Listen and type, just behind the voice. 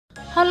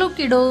Hello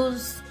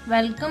kiddos,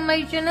 welcome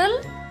my channel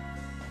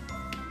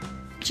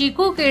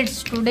Chiku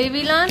Kids. Today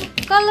we learn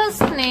colors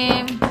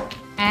name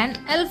and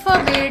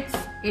alphabets,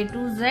 A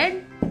to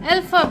Z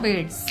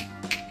alphabets.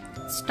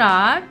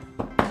 Start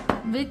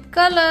with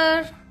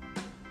color.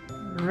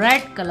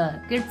 Red color.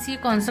 Kids, ये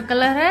कौन सा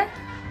color है?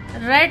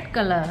 Red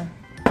color.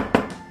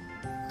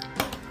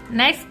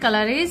 Next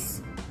color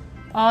is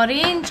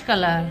orange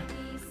color.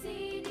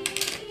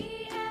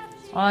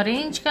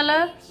 Orange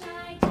color.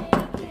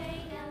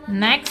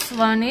 Next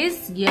one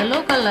is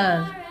yellow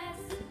color.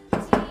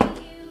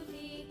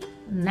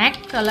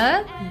 Next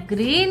color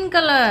green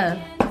color.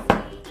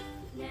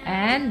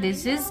 And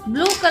this is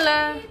blue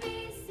color.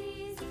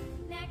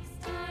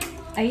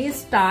 आइए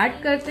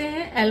start करते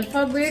हैं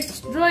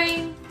alphabets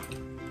drawing.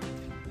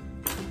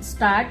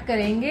 Start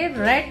करेंगे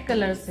red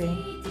colour से.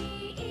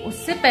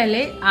 उससे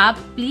पहले आप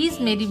प्लीज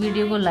मेरी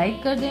वीडियो को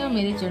लाइक कर दें और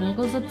मेरे चैनल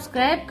को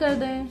सब्सक्राइब कर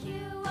दें.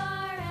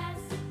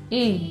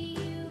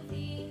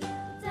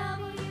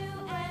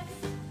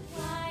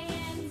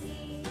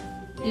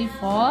 A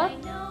for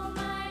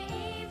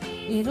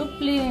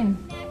aeroplane.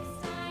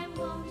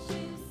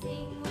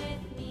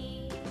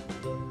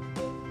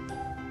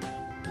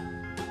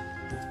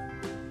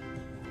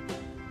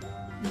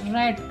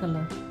 Red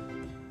color.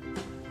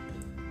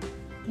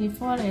 A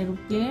for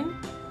aeroplane.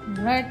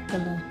 Red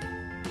color.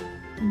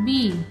 B.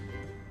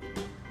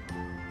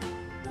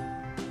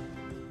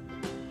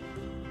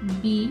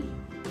 B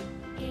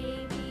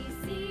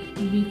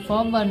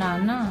for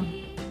banana.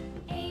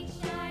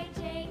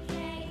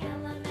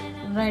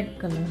 Red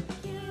color.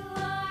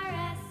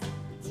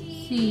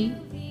 C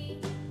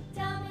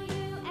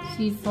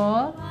for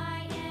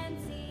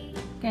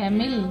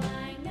camel.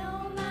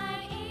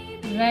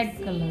 Red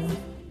color.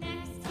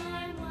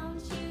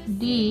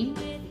 D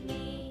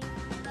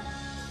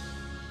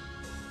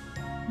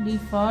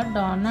for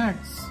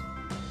donuts.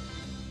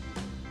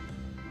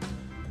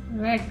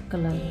 Red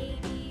color.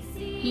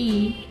 E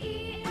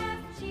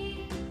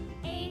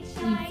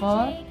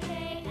for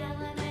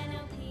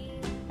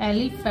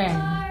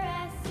elephant.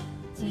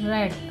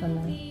 Red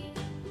color.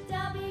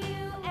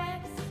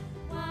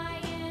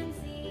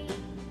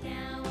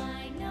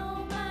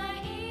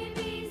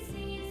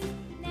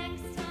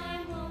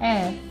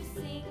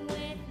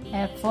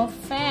 F for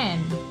fan.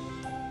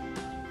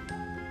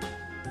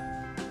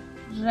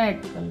 Red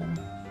color.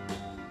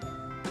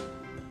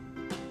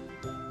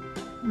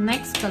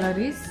 Next color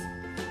is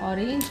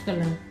orange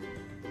color.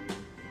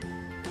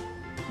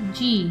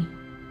 G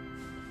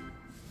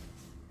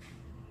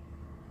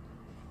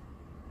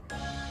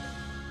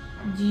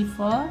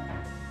for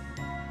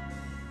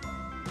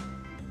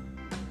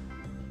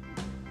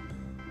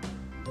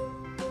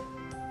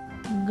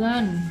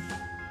gun.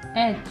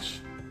 H.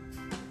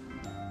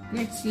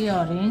 Let's see,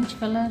 orange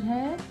color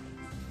है.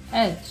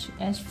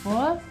 H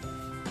for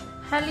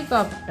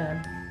helicopter.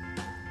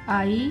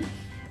 I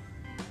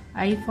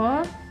for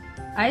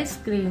ice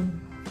cream.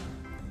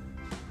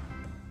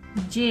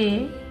 J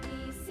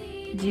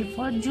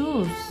for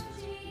juice.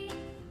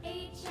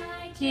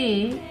 K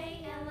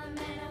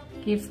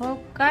for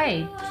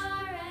kite.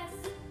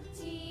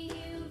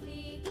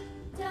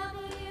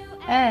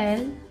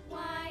 L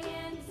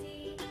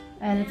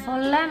for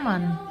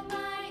lemon.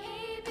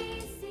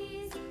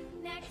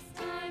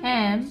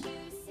 M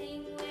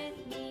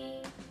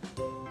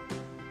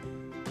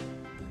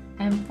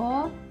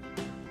for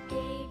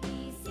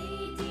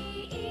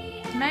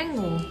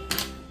mango.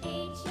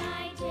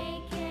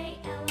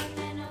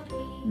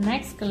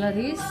 Next color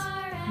is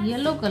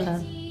yellow color.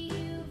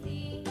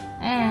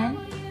 And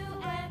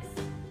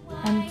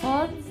M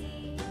for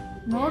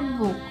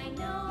notebook.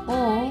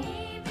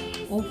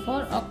 O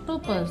for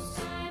octopus.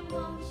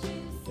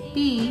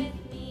 P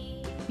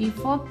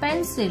for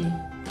pencil.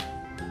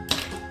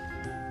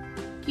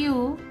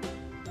 Q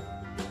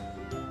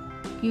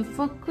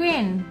for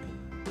queen.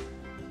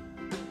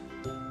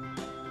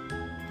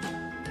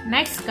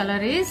 Next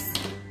color is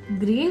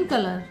green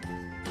color.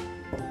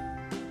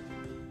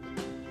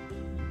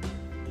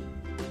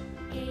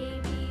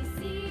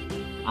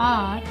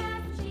 R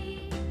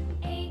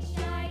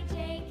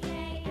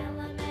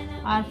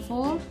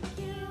for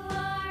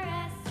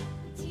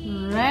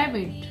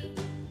rabbit.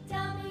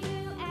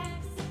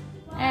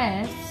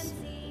 S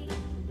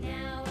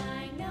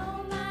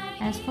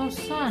for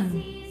sun.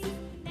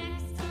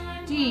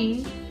 T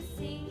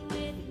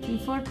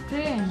for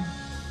train.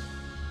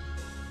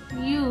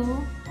 U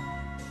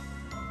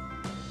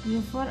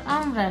for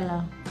umbrella.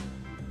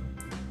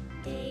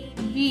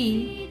 V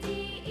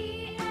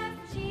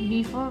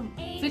for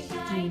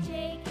victory.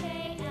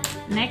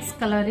 Next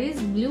color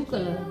is blue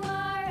color.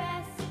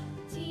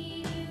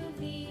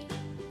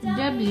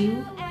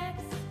 W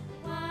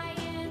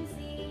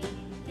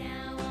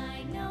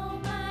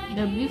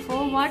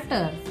for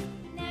water.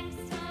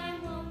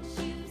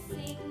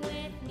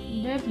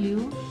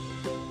 W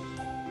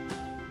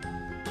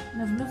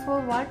for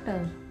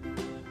water.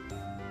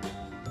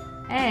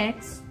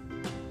 X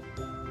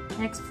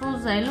for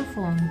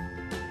xylophone.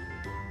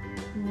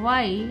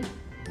 Y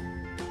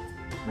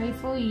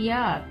for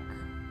yak.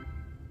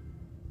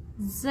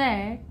 Z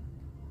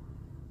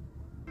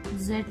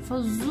Z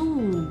for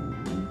zoo.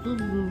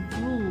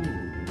 Zoo.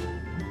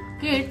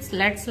 Kids,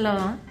 let's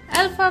learn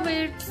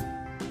alphabets.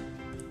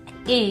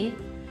 A,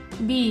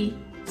 B,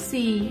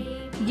 C,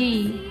 D,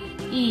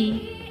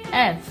 E,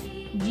 F,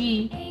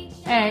 G,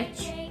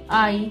 H,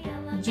 I,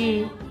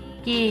 J,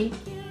 K,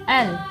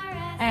 L,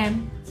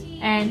 M,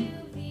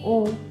 N,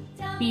 O,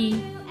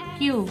 P,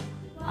 Q,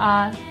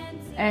 R,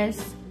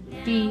 S,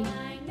 T,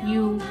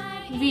 U,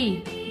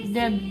 V,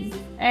 W,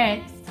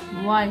 X,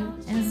 Y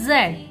and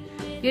Z.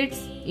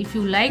 Kids, if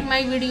you like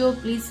my video,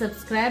 please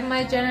subscribe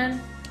my channel.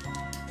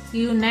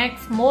 See you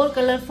next more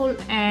colorful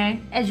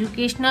and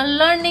educational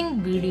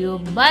learning video.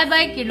 Bye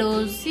bye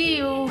kiddos. See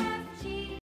you.